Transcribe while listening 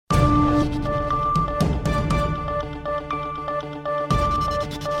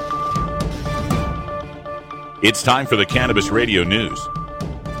It's time for the Cannabis Radio News,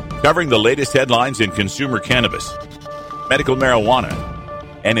 covering the latest headlines in consumer cannabis, medical marijuana,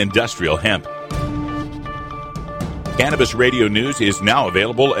 and industrial hemp. Cannabis Radio News is now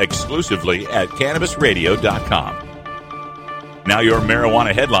available exclusively at cannabisradio.com. Now your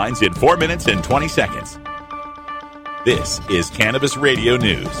marijuana headlines in 4 minutes and 20 seconds. This is Cannabis Radio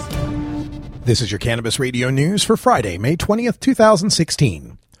News. This is your Cannabis Radio News for Friday, May 20th,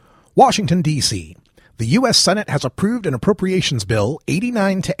 2016. Washington, D.C. The U.S. Senate has approved an appropriations bill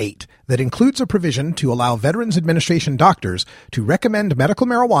 89-8 that includes a provision to allow Veterans Administration doctors to recommend medical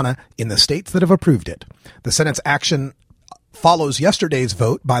marijuana in the states that have approved it. The Senate's action follows yesterday's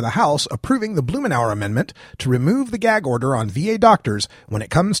vote by the House approving the Blumenauer Amendment to remove the gag order on VA doctors when it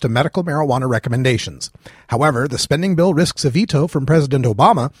comes to medical marijuana recommendations. However, the spending bill risks a veto from President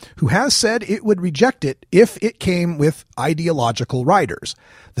Obama, who has said it would reject it if it came with ideological riders.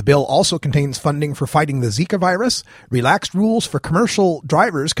 The bill also contains funding for fighting the Zika virus, relaxed rules for commercial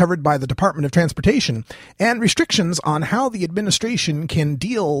drivers covered by the Department of Transportation, and restrictions on how the administration can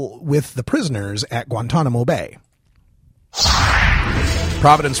deal with the prisoners at Guantanamo Bay.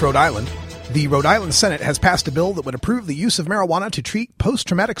 Providence, Rhode Island. The Rhode Island Senate has passed a bill that would approve the use of marijuana to treat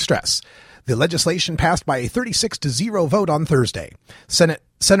post-traumatic stress. The legislation passed by a 36-0 vote on Thursday.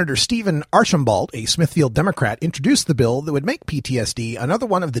 Senator Stephen Archambault, a Smithfield Democrat, introduced the bill that would make PTSD another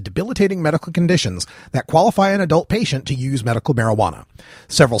one of the debilitating medical conditions that qualify an adult patient to use medical marijuana.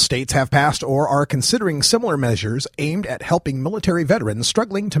 Several states have passed or are considering similar measures aimed at helping military veterans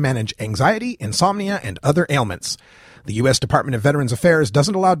struggling to manage anxiety, insomnia, and other ailments. The U.S. Department of Veterans Affairs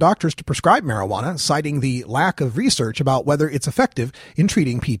doesn't allow doctors to prescribe marijuana, citing the lack of research about whether it's effective in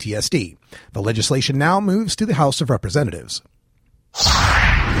treating PTSD. The legislation now moves to the House of Representatives.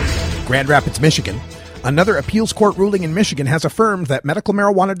 Grand Rapids, Michigan. Another appeals court ruling in Michigan has affirmed that medical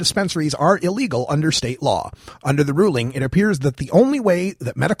marijuana dispensaries are illegal under state law. Under the ruling, it appears that the only way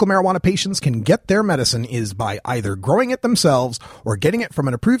that medical marijuana patients can get their medicine is by either growing it themselves or getting it from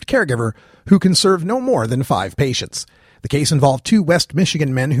an approved caregiver who can serve no more than 5 patients. The case involved 2 West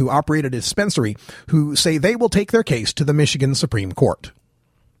Michigan men who operated a dispensary who say they will take their case to the Michigan Supreme Court.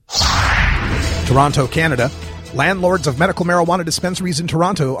 Toronto, Canada. Landlords of medical marijuana dispensaries in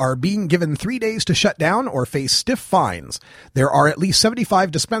Toronto are being given 3 days to shut down or face stiff fines. There are at least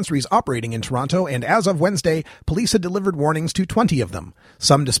 75 dispensaries operating in Toronto, and as of Wednesday, police had delivered warnings to 20 of them.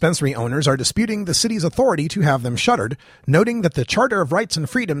 Some dispensary owners are disputing the city's authority to have them shuttered, noting that the Charter of Rights and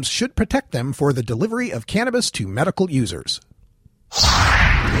Freedoms should protect them for the delivery of cannabis to medical users.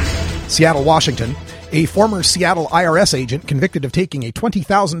 Seattle, Washington. A former Seattle IRS agent convicted of taking a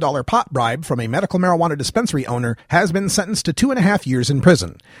 $20,000 pot bribe from a medical marijuana dispensary owner has been sentenced to 2.5 years in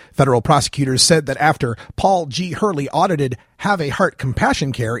prison. Federal prosecutors said that after Paul G. Hurley audited Have a Heart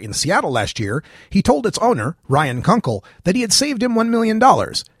Compassion Care in Seattle last year, he told its owner, Ryan Kunkel, that he had saved him $1 million,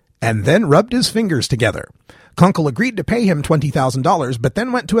 and then rubbed his fingers together. Kunkel agreed to pay him $20,000, but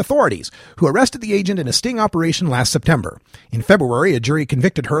then went to authorities, who arrested the agent in a sting operation last September. In February, a jury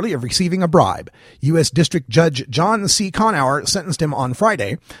convicted Hurley of receiving a bribe. U.S. District Judge John C. Conauer sentenced him on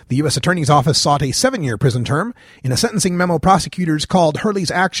Friday. The U.S. Attorney's Office sought a 7-year prison term. In a sentencing memo, prosecutors called Hurley's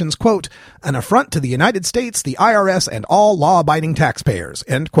actions, quote, an affront to the United States, the IRS, and all law-abiding taxpayers,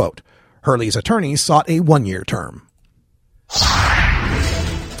 end quote. Hurley's attorneys sought a 1-year term.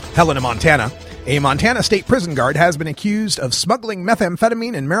 Helena, Montana. A Montana state prison guard has been accused of smuggling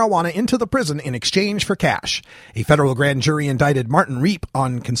methamphetamine and marijuana into the prison in exchange for cash. A federal grand jury indicted Martin Reep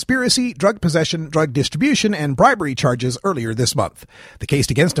on conspiracy, drug possession, drug distribution, and bribery charges earlier this month. The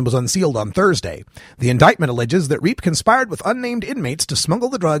case against him was unsealed on Thursday. The indictment alleges that Reep conspired with unnamed inmates to smuggle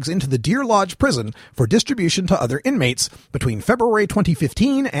the drugs into the Deer Lodge prison for distribution to other inmates between February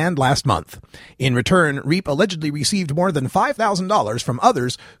 2015 and last month. In return, Reep allegedly received more than $5,000 from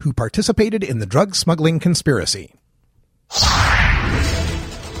others who participated in the drug smuggling conspiracy.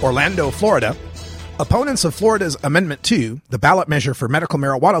 Orlando, Florida. Opponents of Florida's Amendment 2, the ballot measure for medical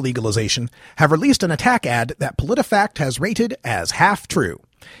marijuana legalization, have released an attack ad that PolitiFact has rated as half true.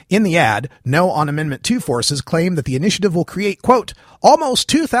 In the ad, No on Amendment 2 forces claim that the initiative will create, quote, almost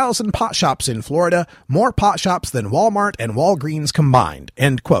 2,000 pot shops in Florida, more pot shops than Walmart and Walgreens combined,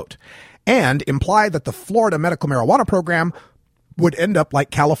 end quote, and imply that the Florida medical marijuana program would end up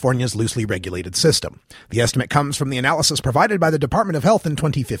like California's loosely regulated system. The estimate comes from the analysis provided by the Department of Health in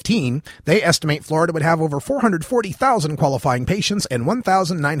 2015. They estimate Florida would have over 440,000 qualifying patients and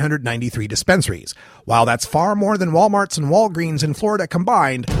 1,993 dispensaries. While that's far more than Walmart's and Walgreens in Florida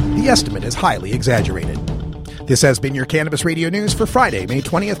combined, the estimate is highly exaggerated. This has been your Cannabis Radio News for Friday, May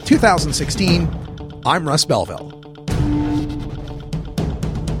 20th, 2016. I'm Russ Belville.